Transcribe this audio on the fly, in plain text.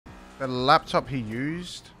the laptop he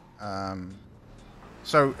used.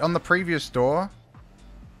 So on the previous door,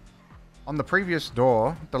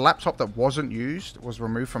 the laptop that wasn't used was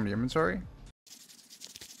removed from the inventory.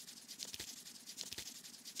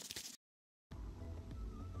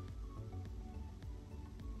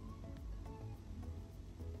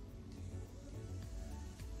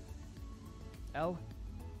 L.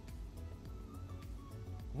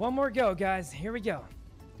 One more go, guys. Here we go.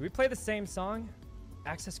 Do we play the same song?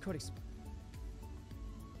 Access code.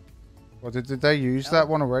 Well, did they use that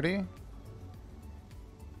one already?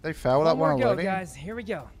 They failed that one already? One more go, guys. Here we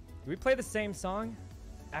go. Do we play the same song?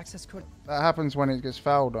 Access code. That happens when it gets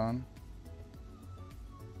fouled on.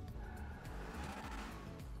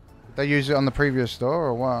 Did they use it on the previous door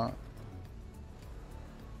or what?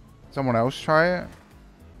 Someone else try it?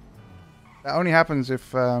 That only happens if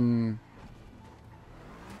they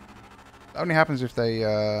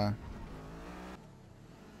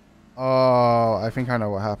oh, I think I know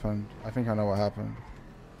what happened.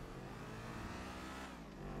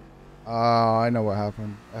 Oh, I know what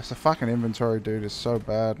happened. That's the fucking inventory, dude. It's so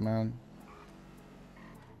bad, man.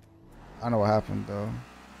 I know what happened, though.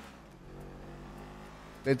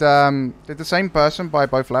 Did the same person buy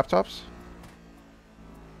both laptops?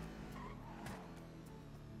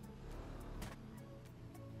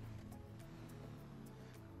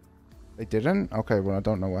 They didn't? Okay, well, I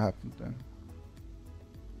don't know what happened then.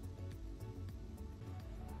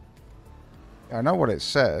 Yeah, I know what it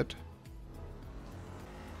said.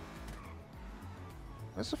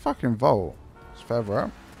 Where's the fucking vault? It's further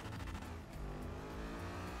up.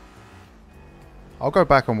 I'll go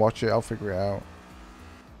back and watch it. I'll figure it out.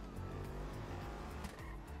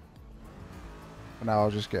 For now,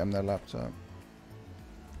 I'll just get them their laptop.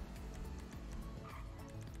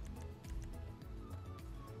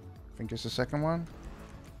 I think it's the second one.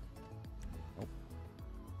 Nope.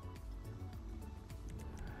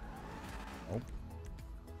 Nope.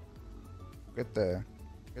 Get there.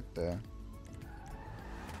 Get there.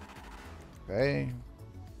 Okay.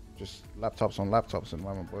 Just laptops on laptops at the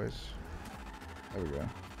moment, boys. There we go.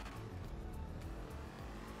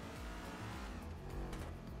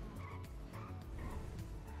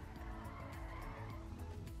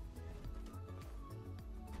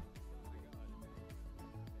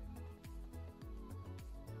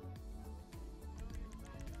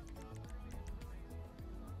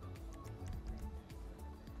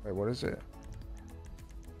 Wait, what is it?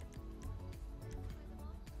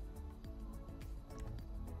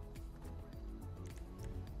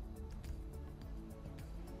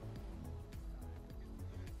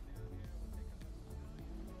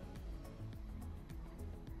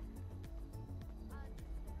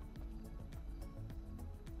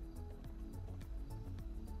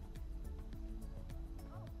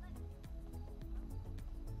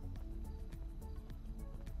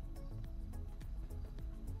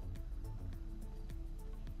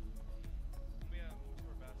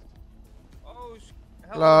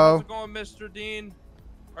 Hello. How's it going, Mr. Dean?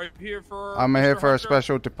 Are you here for? I'm Mr. here for Hunter? a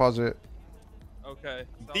special deposit. Okay.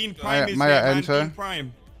 Dean Good. Prime is May here, I man. enter? Dean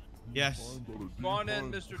Prime. Yes. Go on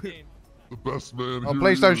in, Mr. Dean. The best man. Oh, here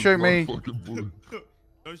please he don't is, shoot my me. Fucking boy.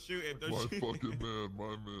 Don't shoot him. My Don't shoot fucking him. man. My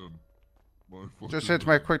man. My fucking Just here to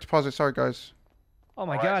man. make a quick deposit. Sorry, guys. Oh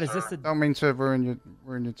my God, is this the? Don't mean to ruin your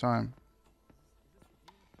time.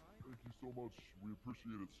 Thank you so much. We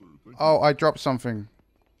appreciate it, sir. Thank Oh, you. I dropped something.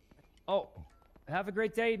 Oh, have a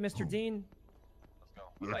great day, Mr. Dean.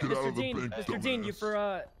 Yeah, Wait, get out Mr. of the Dean, bank, Mr. Dean,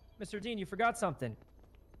 dumbass. Mr. Dean, you forgot something.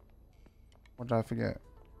 What did I forget?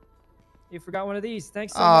 You forgot one of these.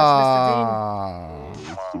 Thanks so much,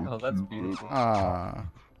 Mr. Dean. Oh, that's beautiful. Well,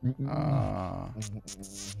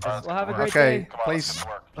 have a great Okay, day. please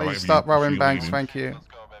Alright, stop we rolling appreciate banks. it. Thank you.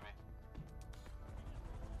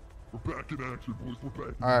 We're back in action, boys. We're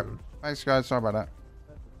back in All right, action. thanks, guys. Sorry about that.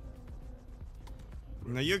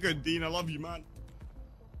 No, you're good, Dean. I love you, man.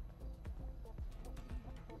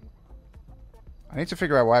 I need to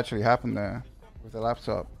figure out what actually happened there with the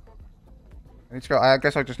laptop. I need to go. I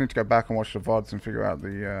guess I just need to go back and watch the VODs and figure out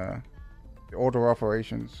the order of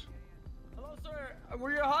operations. Hello, sir.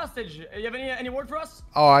 We're your hostage. You have any word for us?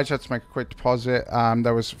 Oh, I just had to make a quick deposit.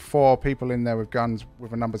 There was 4 people in there with guns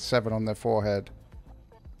with a number 7 on their forehead.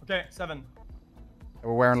 Okay, 7. They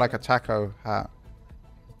were wearing like a taco hat.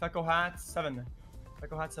 Taco hat 7.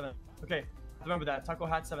 Taco hat 7. Okay, remember that. Taco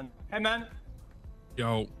hat 7. Hey, man.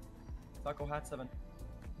 Yo, Taco hat 7.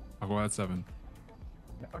 I'll go at 7.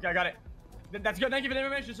 Okay, I got it. That's good. Thank you for the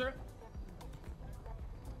information, sir.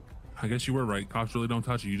 I guess you were right. Cops really don't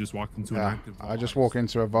touch you. You just walked into an Yeah, active I just walk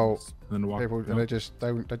into a vault. and then walk. People,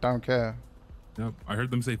 Yep. they don't care. Yep. I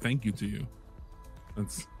heard them say thank you to you.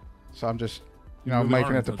 That's So I'm just, You I'm really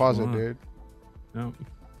making are a deposit, untouchable, dude. Yeah.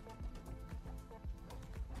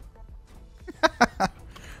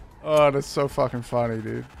 Oh, that's so fucking funny,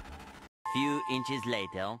 dude. Few inches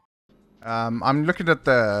later. I'm looking at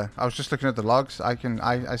the. I was just looking at the logs. I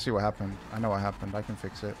see what happened. I know what happened. I can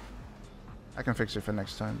fix it. I can fix it for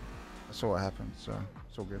next time. I saw what happened, so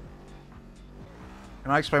it's all good.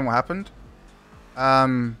 Can I explain what happened?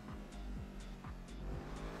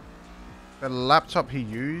 The laptop he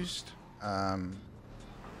used.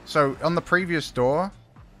 So on the previous door.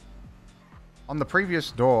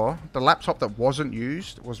 The laptop that wasn't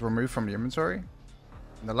used was removed from the inventory,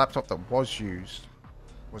 and the laptop that was used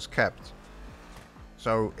was kept.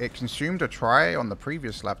 So it consumed a try on the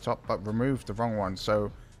previous laptop, but removed the wrong one.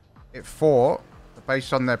 So it thought,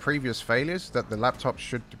 based on their previous failures, that the laptop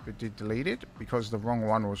should be deleted because the wrong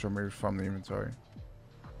one was removed from the inventory.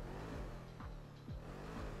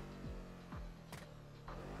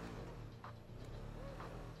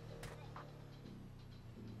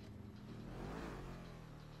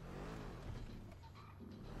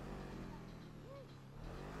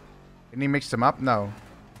 Didn't he mix them up? No.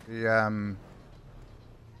 The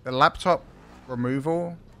laptop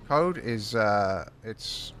removal code is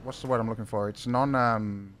it's, what's the word I'm looking for? It's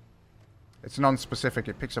non-specific.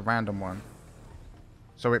 It picks a random one.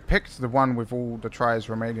 So it picked the one with all the tries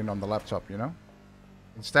remaining on the laptop, you know?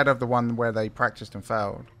 Instead of the one where they practiced and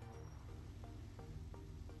failed.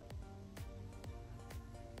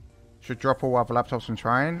 Should drop all other laptops from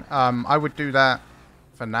trying. I would do that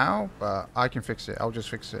for now, but I can fix it. I'll just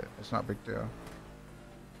fix it. It's not a big deal.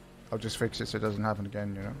 I'll just fix it so it doesn't happen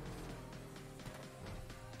again, you know?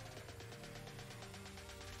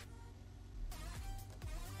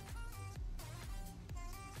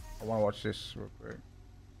 I want to watch this real quick.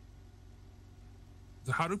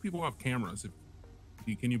 So how do people have cameras?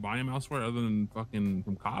 Can you buy them elsewhere other than fucking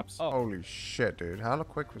from cops? Oh. Holy shit, dude. How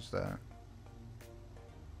quick was that?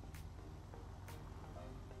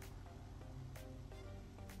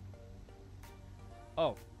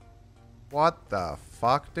 Oh. What the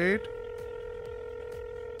fuck, dude?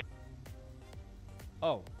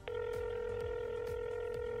 Oh.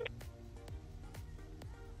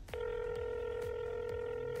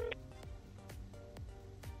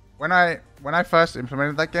 When I first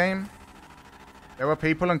implemented that game, there were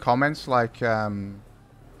people in comments like,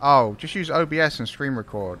 oh, just use OBS and screen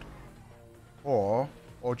record. Or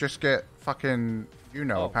just get fucking,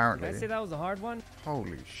 Oh, apparently. Did I say that was a hard one?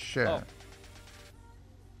 Holy shit. Oh.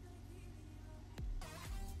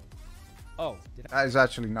 Oh. Did I? That is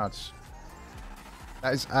actually nuts.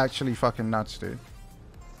 That is actually fucking nuts, dude.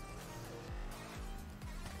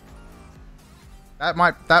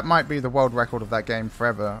 That might be the world record of that game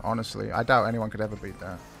forever, honestly. I doubt anyone could ever beat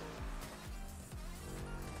that.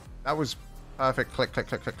 That was perfect. Click, click,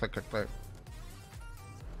 click, click, click, click, click.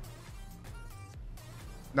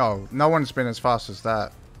 No one's been as fast as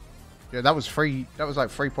that. Yeah, that was like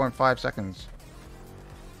 3.5 seconds.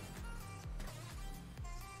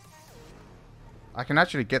 I can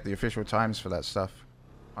actually get the official times for that stuff.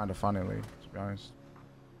 Kind of funnily, to be honest.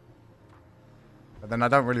 But then I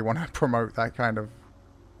don't really want to promote that kind of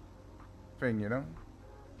thing, you know?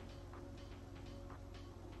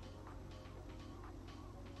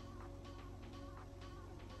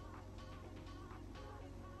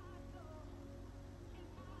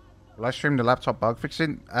 Will I stream the laptop bug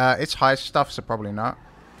fixing? It's heist stuff, so probably not.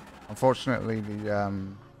 Unfortunately, the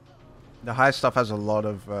heist stuff has a lot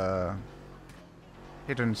of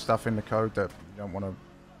hidden stuff in the code that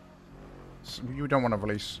you don't want to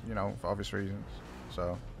release, for obvious reasons.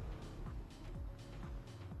 So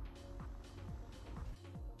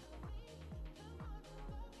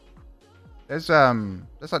there's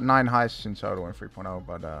like 9 heists in total in 3.0,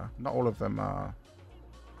 but not all of them are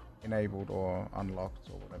enabled or unlocked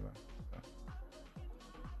or whatever.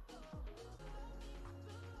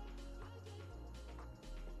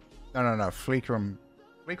 So. No. Fleeker and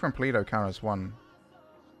Pleato count as one.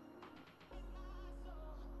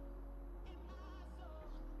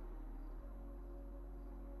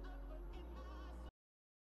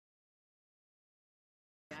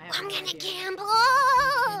 I'm gonna gamble.